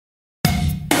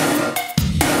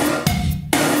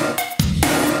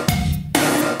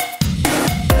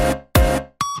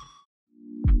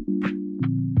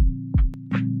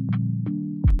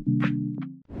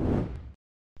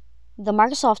The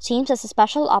Microsoft Teams has a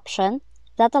special option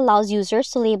that allows users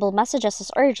to label messages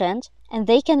as urgent, and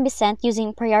they can be sent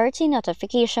using priority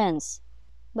notifications.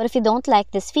 But if you don't like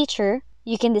this feature,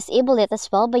 you can disable it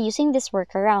as well by using this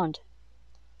workaround.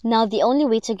 Now, the only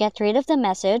way to get rid of the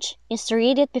message is to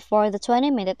read it before the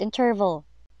 20-minute interval.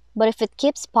 But if it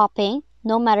keeps popping,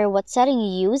 no matter what setting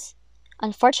you use,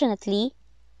 unfortunately,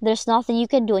 there's nothing you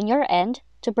can do on your end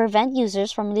to prevent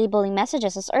users from labeling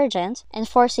messages as urgent and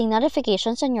forcing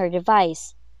notifications on your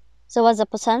device. So as a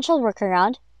potential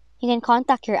workaround, you can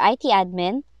contact your IT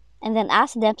admin and then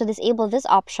ask them to disable this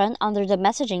option under the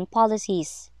messaging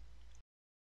policies.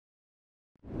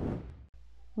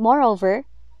 Moreover,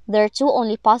 there are two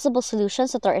only possible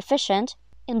solutions that are efficient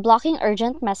in blocking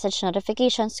urgent message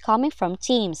notifications coming from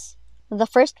Teams. The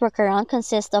first workaround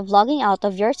consists of logging out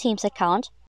of your Teams account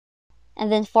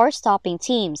and then force stopping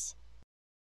Teams.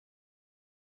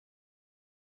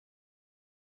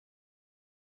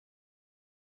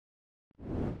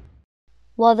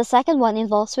 While the second one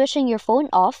involves switching your phone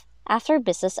off after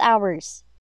business hours.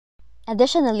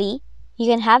 Additionally, you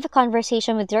can have a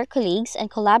conversation with your colleagues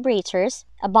and collaborators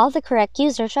about the correct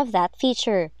usage of that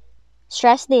feature.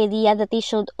 Stress the idea that they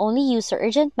should only use the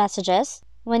urgent messages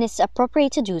when it's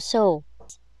appropriate to do so.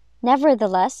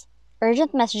 Nevertheless,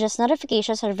 urgent messages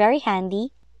notifications are very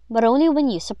handy, but only when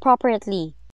used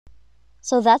appropriately.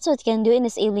 So that's what you can do in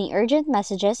disabling urgent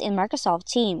messages in Microsoft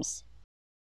Teams.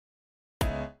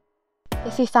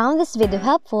 If you found this video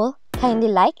helpful, kindly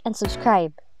like and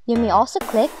subscribe. You may also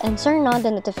click and turn on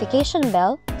the notification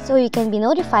bell so you can be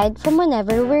notified from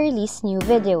whenever we release new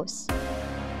videos.